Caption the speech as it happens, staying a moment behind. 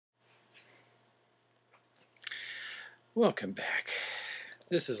Welcome back.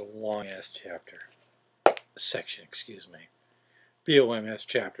 This is a long-ass section, excuse me. BOMS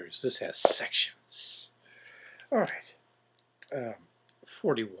chapters. This has sections. All right.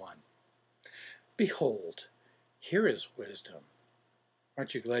 41. Behold, here is wisdom.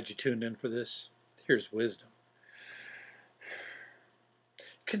 Aren't you glad you tuned in for this? Here's wisdom.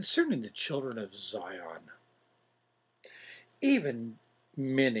 Concerning the children of Zion, even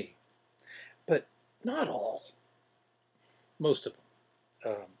many, but not all, most of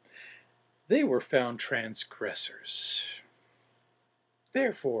them, they were found transgressors.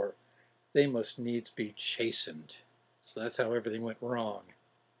 Therefore, they must needs be chastened. So that's how everything went wrong.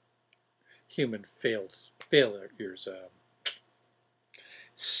 Human failures,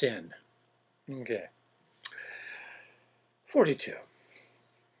 sin. Okay. 42.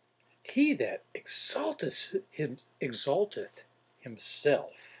 He that exalteth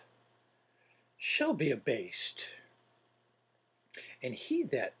himself shall be abased, and he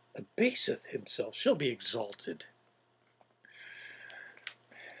that abaseth himself shall be exalted.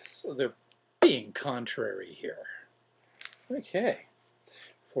 So they're being contrary here. Okay.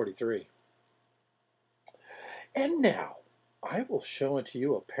 43. And now I will show unto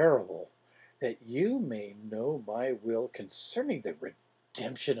you a parable, that you may know my will concerning the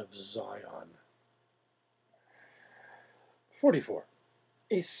redemption of Zion. 44.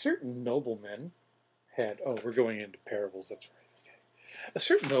 A certain nobleman had, we're going into parables, that's right. Okay. A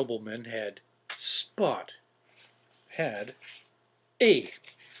certain nobleman had a spot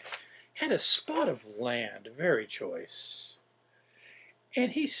of land, very choice.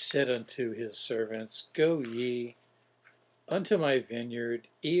 And he said unto his servants, Go ye unto my vineyard,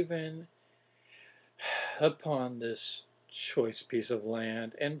 even upon this choice piece of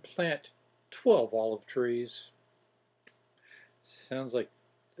land, and plant 12 olive trees. Sounds like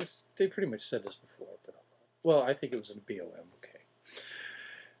this. They pretty much said this before, but well, I think it was in BOM. Okay.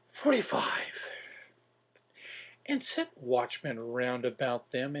 45. And set watchmen round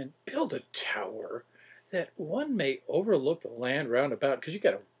about them, and build a tower, that one may overlook the land round about, because you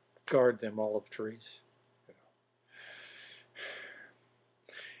got to guard them olive trees.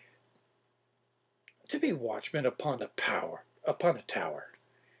 To be watchmen upon a tower,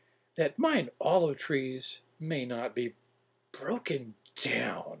 that mine olive trees may not be broken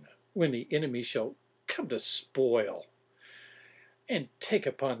down when the enemy shall come to spoil, and take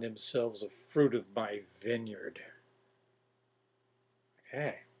upon themselves the fruit of my vineyard.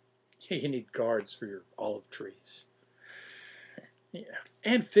 Okay. You need guards for your olive trees. Yeah.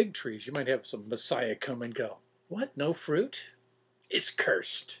 And fig trees. You might have some Messiah come and go. What? No fruit? It's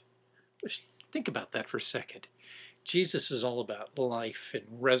cursed. Think about that for a second. Jesus is all about life and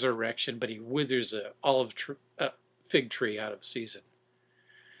resurrection, but he withers a fig tree out of season.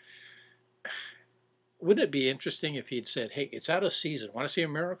 Wouldn't it be interesting if he'd said, hey, it's out of season. Want to see a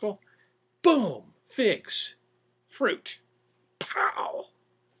miracle? Boom! Figs. Fruit. Pow!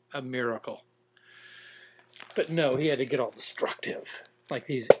 A miracle. But no, he had to get all destructive. Like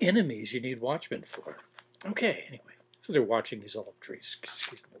these enemies you need watchmen for. Okay, anyway. So they're watching these olive trees.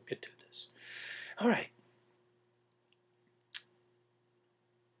 Excuse me, we'll get to this. All right.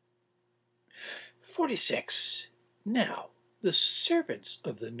 46. Now the servants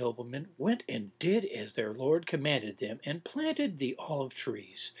of the nobleman went and did as their lord commanded them, and planted the olive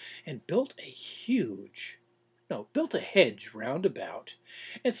trees, and built a hedge round about,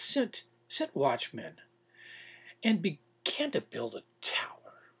 and sent watchmen, and began to build a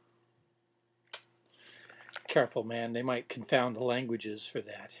tower. Careful, man, they might confound the languages for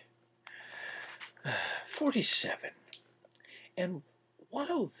that. 47. And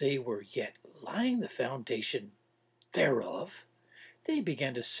while they were yet laying the foundation thereof, they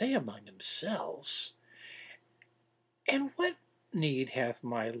began to say among themselves, And what need hath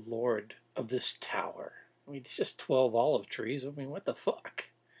my lord of this tower? I mean, it's just 12 olive trees. I mean, what the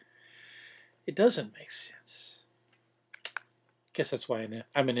fuck? It doesn't make sense. Guess that's why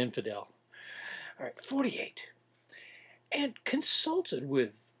I'm an infidel. All right, 48. And consulted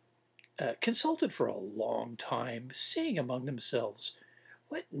for a long time, saying among themselves,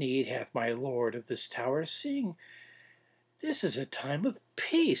 What need hath my lord of this tower, seeing this is a time of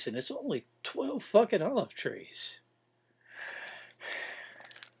peace, and it's only 12 fucking olive trees?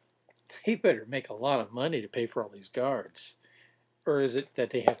 He better make a lot of money to pay for all these guards. Or is it that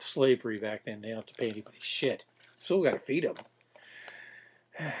they have slavery back then? They don't have to pay anybody shit. Still got to feed them.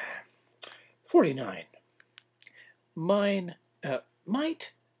 49. Might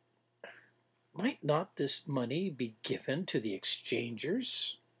not this money be given to the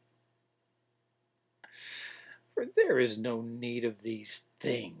exchangers? For there is no need of these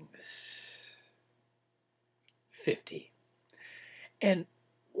things. 50. And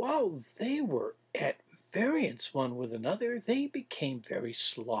while they were at variance one with another, they became very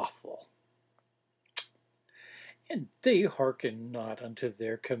slothful. And they hearkened not unto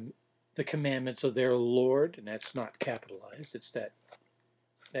the commandments of their Lord, and that's not capitalized, it's that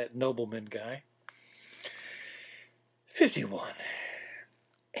nobleman guy. 51.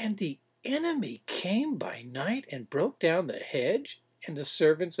 And the enemy came by night and broke down the hedge, and the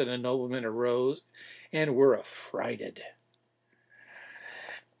servants and the noblemen arose and were affrighted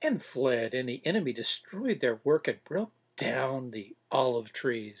and fled, and the enemy destroyed their work and broke down the olive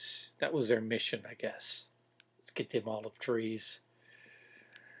trees. That was their mission, I guess. Let's get them olive trees.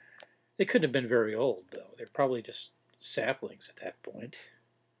 They couldn't have been very old, though. They're probably just saplings at that point.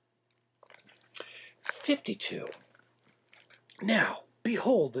 52. Now,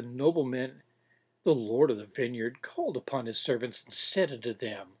 behold, the nobleman, the Lord of the vineyard, called upon his servants and said unto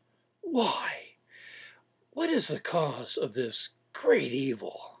them, Why? What is the cause of this great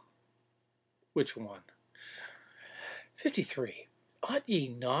evil? Which one? 53. Ought ye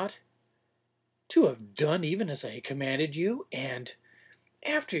not to have done even as I commanded you? And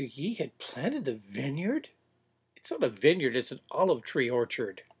after ye had planted the vineyard? It's not a vineyard, it's an olive tree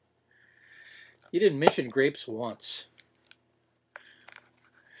orchard. You didn't mention grapes once.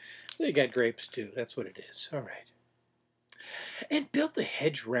 They got grapes too, that's what it is. All right. And built the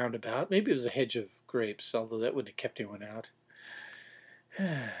hedge round about. Maybe it was a hedge of grapes, although that wouldn't have kept anyone out.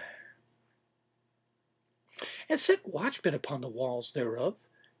 And set watchmen upon the walls thereof.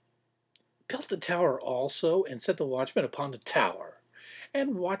 Built the tower also, and set the watchmen upon the tower,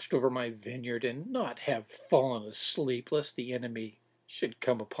 and watched over my vineyard, and not have fallen asleep, lest the enemy should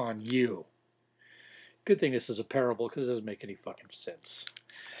come upon you. Good thing this is a parable, because it doesn't make any fucking sense.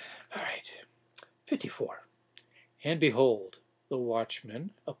 All right. 54. And behold, the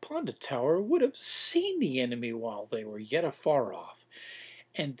watchmen upon the tower would have seen the enemy while they were yet afar off,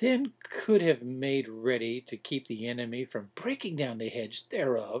 and then could have made ready to keep the enemy from breaking down the hedge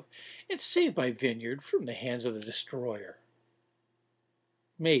thereof, and save my vineyard from the hands of the destroyer.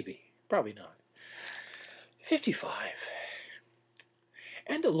 Maybe, probably not. 55.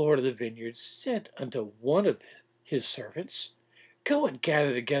 And the Lord of the vineyard said unto one of his servants, Go and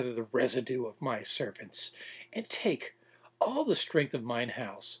gather together the residue of my servants, and take all the strength of mine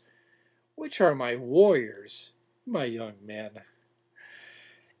house, which are my warriors, my young men.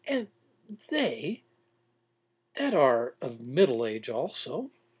 And they that are of middle age also,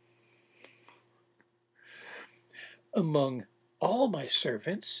 among all my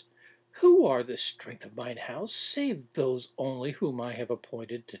servants, who are the strength of mine house, save those only whom I have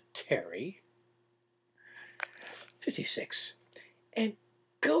appointed to tarry. 56. And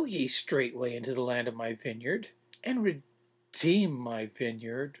go ye straightway into the land of my vineyard, and redeem my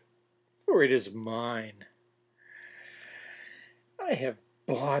vineyard, for it is mine. I have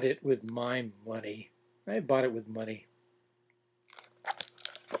bought it with my money. I bought it with money.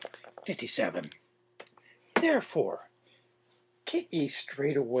 57. Therefore, get ye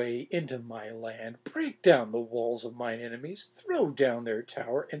straightway into my land, break down the walls of mine enemies, throw down their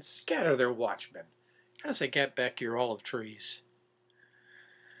tower, and scatter their watchmen. How does that get back your olive trees?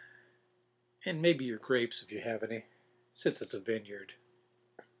 And maybe your grapes, if you have any, since it's a vineyard.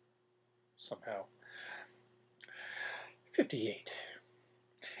 Somehow. 58.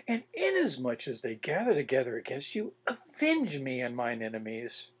 And inasmuch as they gather together against you, avenge me and mine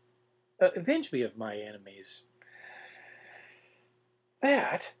enemies. Avenge me of my enemies,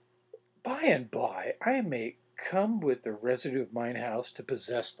 that by and by I may come with the residue of mine house to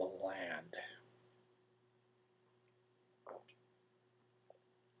possess the land.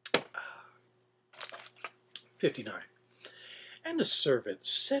 (59) And the servant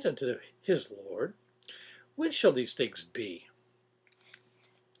said unto his Lord, When shall these things be?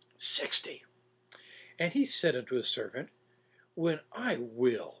 60. And he said unto his servant, When I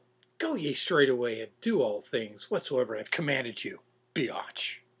will. Go ye straightway and do all things whatsoever I have commanded you.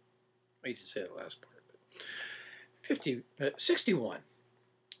 Biatch. I didn't say the last part. 61.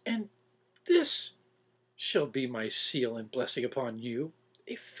 And this shall be my seal and blessing upon you,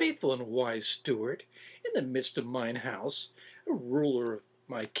 a faithful and wise steward, in the midst of mine house, a ruler of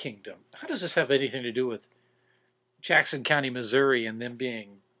my kingdom. How does this have anything to do with Jackson County, Missouri, and them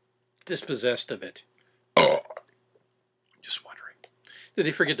being dispossessed of it? Just wondering. Did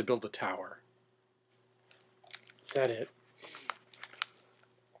they forget to build a tower? Is that it?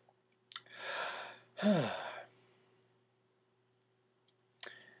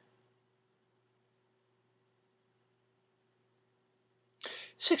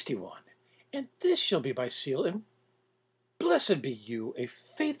 (61) And this shall be my seal and Blessed be you, a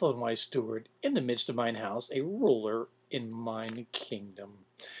faithful and wise steward in the midst of mine house, a ruler in mine kingdom.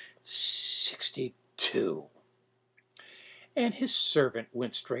 62. And his servant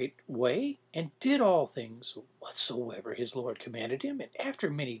went straightway and did all things whatsoever his Lord commanded him, and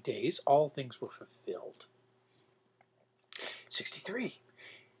after many days all things were fulfilled. 63.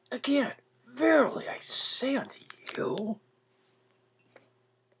 Again, verily I say unto you,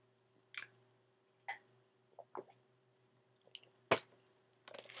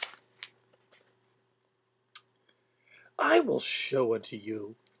 I will show unto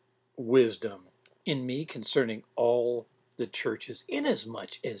you wisdom in me concerning all the churches,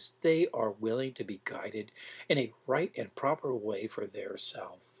 inasmuch as they are willing to be guided in a right and proper way for their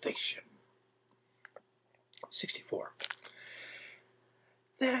salvation. 64.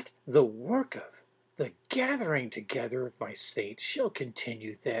 That the work of the gathering together of my saints shall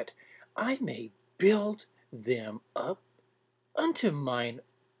continue, that I may build them up unto my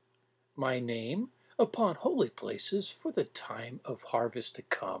name upon holy places for the time of harvest to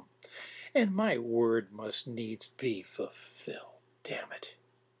come. And my word must needs be fulfilled. Damn it.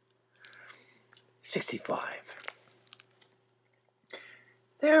 65.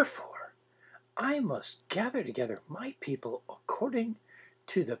 Therefore, I must gather together my people according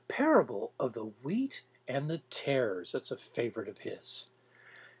to the parable of the wheat and the tares. That's a favorite of his.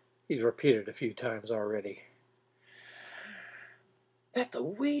 He's repeated a few times already. That the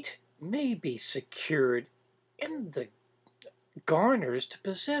wheat may be secured in the garners to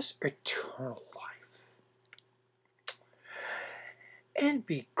possess eternal life, and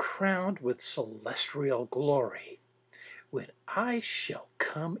be crowned with celestial glory when I shall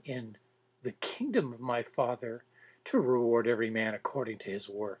come in the kingdom of my Father to reward every man according to his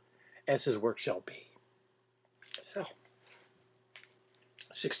work, as his work shall be. So,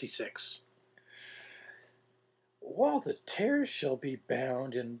 66. While the tares shall be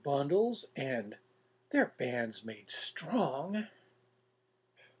bound in bundles, and their bands made strong,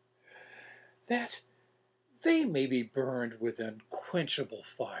 that they may be burned with unquenchable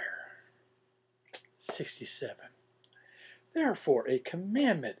fire. 67. Therefore a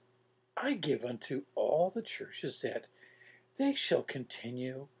commandment I give unto all the churches, that they shall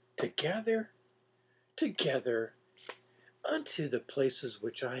continue to gather together unto the places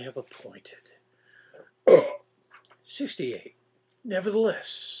which I have appointed. 68.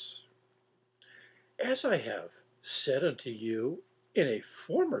 Nevertheless, as I have said unto you in a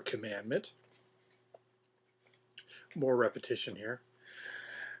former commandment, more repetition here,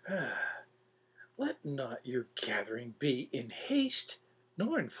 let not your gathering be in haste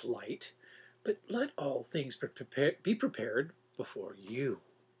nor in flight, but let all things be prepared before you.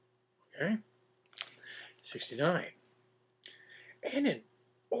 Okay? 69. And in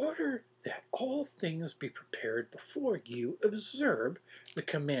order that all things be prepared before you, observe the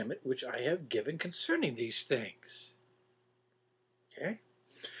commandment which I have given concerning these things. Okay?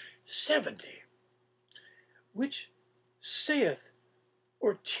 70. Which saith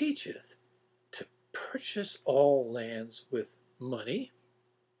or teacheth to purchase all lands with money,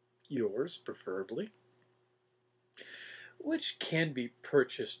 yours preferably, which can be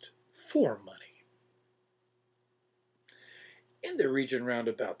purchased for money, in the region round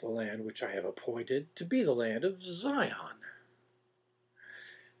about the land which I have appointed to be the land of Zion,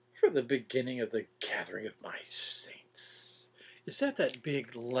 for the beginning of the gathering of my saints. Is that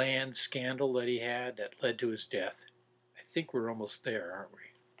big land scandal that he had that led to his death? I think we're almost there, aren't we?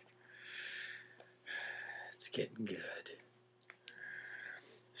 It's getting good.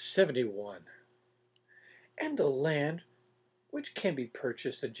 71. And the land which can be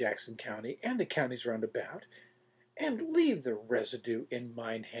purchased in Jackson County and the counties round about, and leave the residue in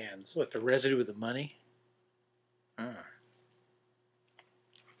mine hands. What, the residue of the money?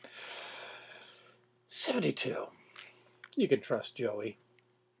 72. You can trust Joey.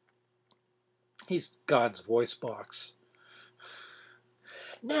 He's God's voice box.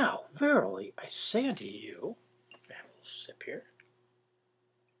 Now, verily, I say unto you, and we'll sip here.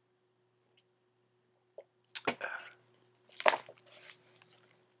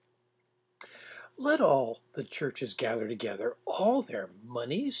 Let all the churches gather together all their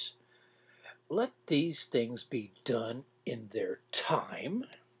monies. Let these things be done in their time,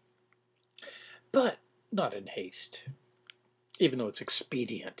 but not in haste, even though it's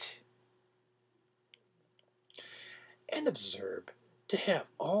expedient. And observe to have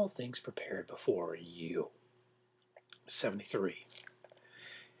all things prepared before you. 73.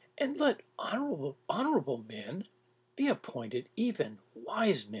 And let honorable men be appointed, even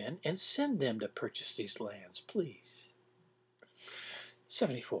wise men, and send them to purchase these lands, please.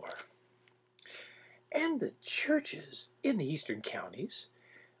 74. And the churches in the eastern counties,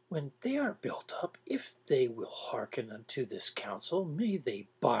 when they are built up, if they will hearken unto this counsel, may they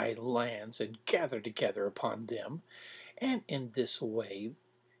buy lands and gather together upon them, and in this way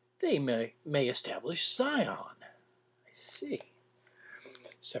they may establish Zion. I see.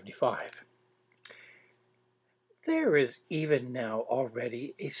 75. There is even now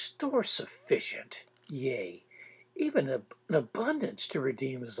already a store sufficient, yea, even an abundance to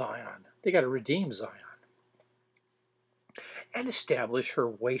redeem Zion. They got to redeem Zion. And establish her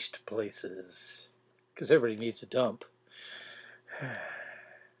waste places, because everybody needs a dump.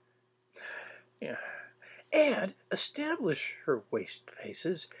 Yeah. And establish her waste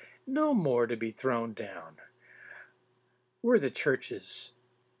places, no more to be thrown down. Were the churches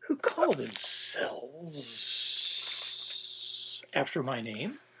who call themselves after my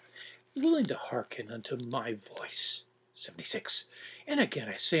name willing to hearken unto my voice. 76. And again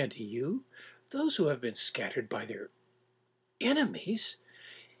I say unto you, those who have been scattered by their enemies,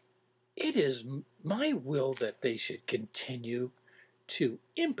 it is my will that they should continue to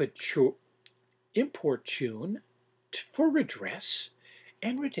importune for redress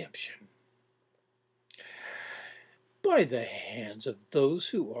and redemption by the hands of those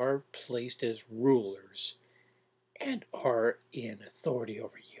who are placed as rulers and are in authority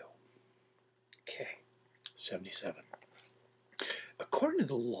over you. Okay, 77. According to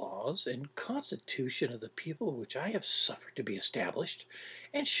the laws and constitution of the people which I have suffered to be established,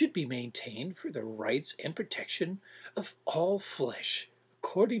 and should be maintained for the rights and protection of all flesh,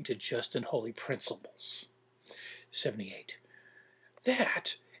 according to just and holy principles. 78.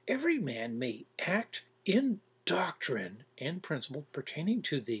 That every man may act in doctrine and principle pertaining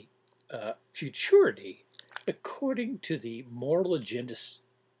to the futurity, according to the moral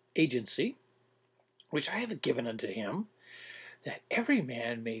agency which I have given unto him, that every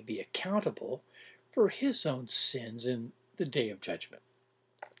man may be accountable for his own sins in the day of judgment.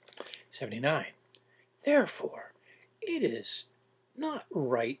 79. Therefore, it is not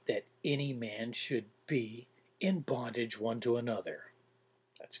right that any man should be in bondage one to another.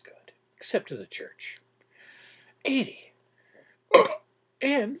 That's good. Except to the church. 80.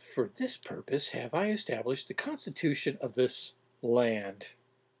 And for this purpose have I established the constitution of this land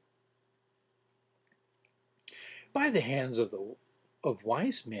by the hands of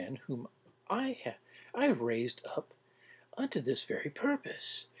wise men whom I raised up unto this very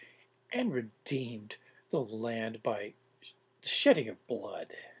purpose, and redeemed the land by the shedding of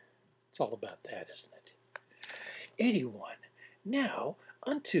blood. It's all about that, isn't it? 81. Now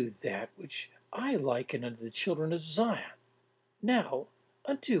unto that which I liken unto the children of Zion. Now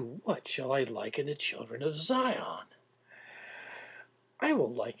unto what shall I liken the children of Zion? I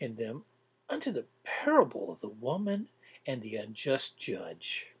will liken them unto the parable of the woman and the unjust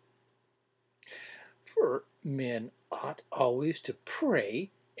judge. For men ought always to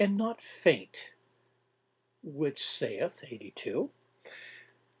pray and not faint, which saith, 82,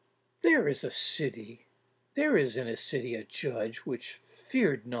 there is in a city a judge which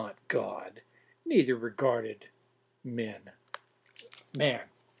feared not God, neither regarded man.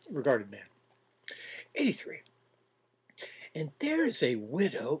 83. And there is a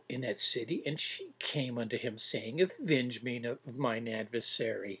widow in that city, and she came unto him, saying, avenge me of mine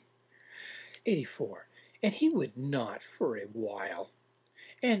adversary. 84. And he would not for a while.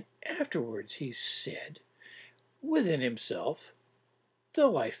 And afterwards he said within himself,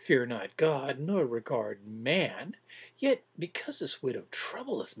 though I fear not God, nor regard man, yet because this widow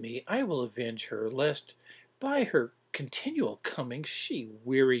troubleth me, I will avenge her, lest by her continual coming she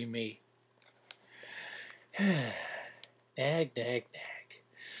weary me. Nag, nag, nag.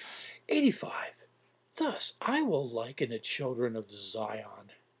 85. Thus I will liken the children of Zion.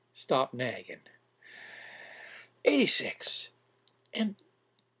 Stop nagging. 86. And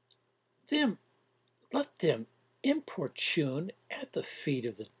let them importune at the feet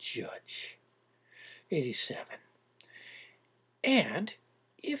of the judge. 87. And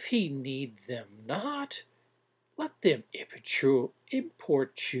if he need them not, let them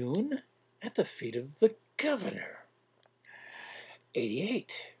importune at the feet of the governor.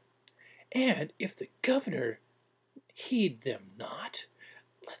 88. And if the governor heed them not,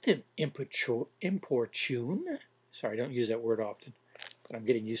 let them importune. Sorry, I don't use that word often, but I'm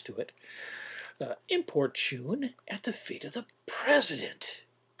getting used to it. Importune at the feet of the president.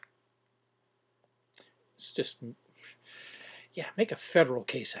 It's just, yeah, make a federal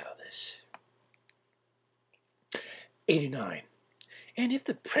case out of this. 89. And if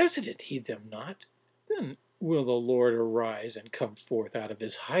the president heed them not, then will the Lord arise and come forth out of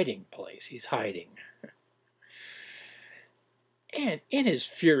his hiding place. He's hiding. And in his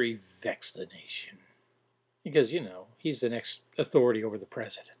fury vex the nation. Because, he's the next authority over the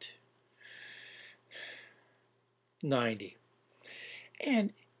president. 90.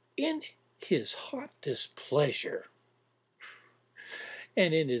 And in his hot displeasure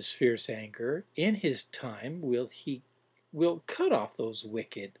and in his fierce anger, in his time will cut off those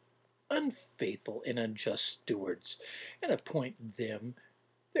wicked, unfaithful, and unjust stewards, and appoint them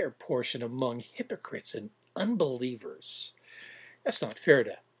their portion among hypocrites and unbelievers. That's not fair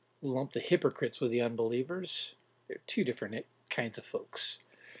to lump the hypocrites with the unbelievers. They're two different kinds of folks.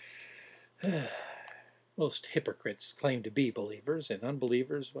 Most hypocrites claim to be believers, and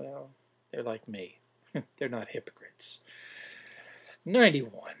unbelievers, well, they're like me. They're not hypocrites.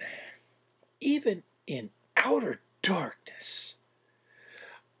 91. Even in outer darkness,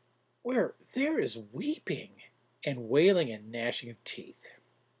 where there is weeping and wailing and gnashing of teeth.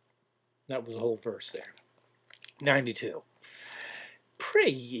 That was the whole verse there. 92. Pray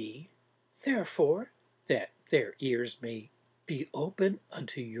ye, therefore, that their ears may be open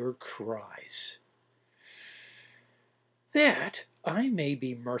unto your cries, that I may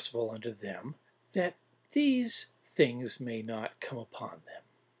be merciful unto them, that these things may not come upon them.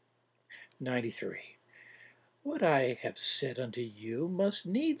 93. What I have said unto you must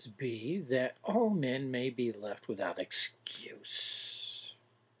needs be, that all men may be left without excuse.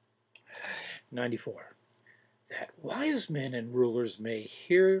 94. That wise men and rulers may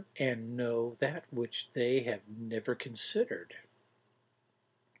hear and know that which they have never considered.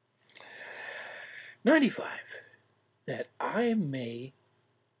 95. That I may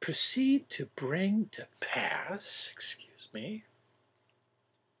proceed to bring to pass,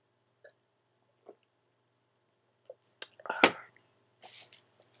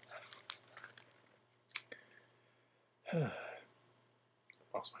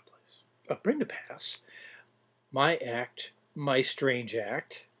 lost my place. Bring to pass my act, my strange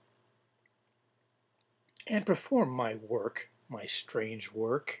act, and perform my work, my strange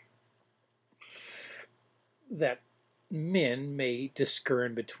work, that men may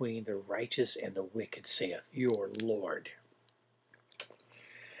discern between the righteous and the wicked, saith your Lord.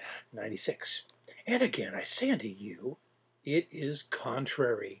 96. And again I say unto you, it is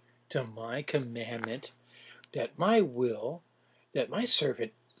contrary to my commandment that my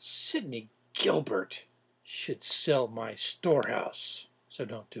servant Sidney Gilbert should sell my storehouse. So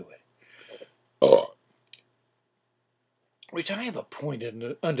don't do it. Which I have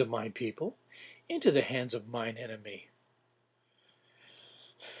appointed unto my people, into the hands of mine enemy.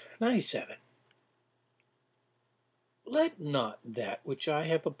 97. Let not that which I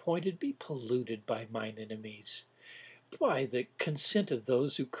have appointed be polluted by mine enemies, by the consent of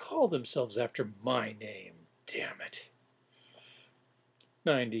those who call themselves after my name. Damn it.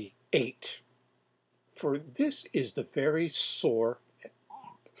 98. For this is a very sore and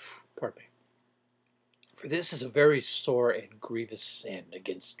grievous sin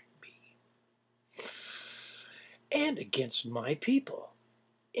against me and against my people,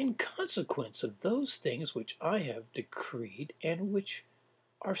 in consequence of those things which I have decreed and which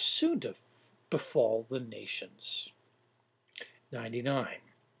are soon to befall the nations. 99.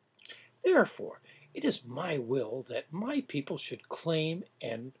 Therefore, it is my will that my people should claim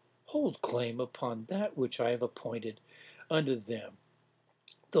and hold claim upon that which I have appointed unto them,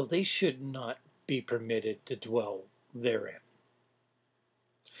 though they should not be permitted to dwell therein.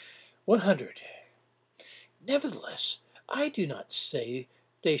 100. Nevertheless, I do not say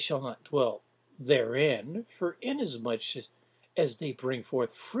they shall not dwell therein, for inasmuch as they bring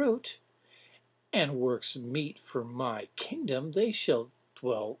forth fruit, and works meet for my kingdom, they shall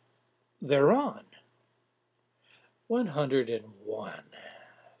dwell thereon. 101.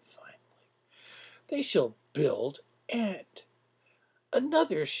 Finally, they shall build, and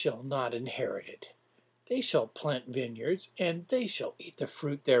another shall not inherit it. They shall plant vineyards, and they shall eat the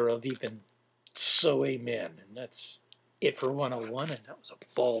fruit thereof, even so, amen. And that's it for 101, and that was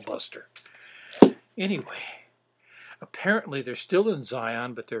a ball buster. Anyway, apparently they're still in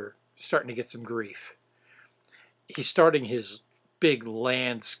Zion, but they're starting to get some grief. He's starting his big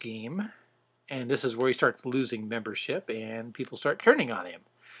land scheme, and this is where he starts losing membership, and people start turning on him.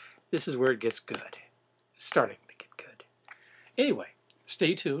 This is where it gets good. It's starting to get good. Anyway,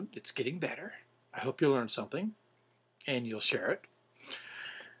 stay tuned. It's getting better. I hope you learned something, and you'll share it.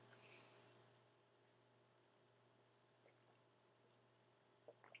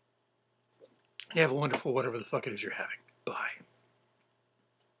 You have a wonderful whatever the fuck it is you're having. Bye.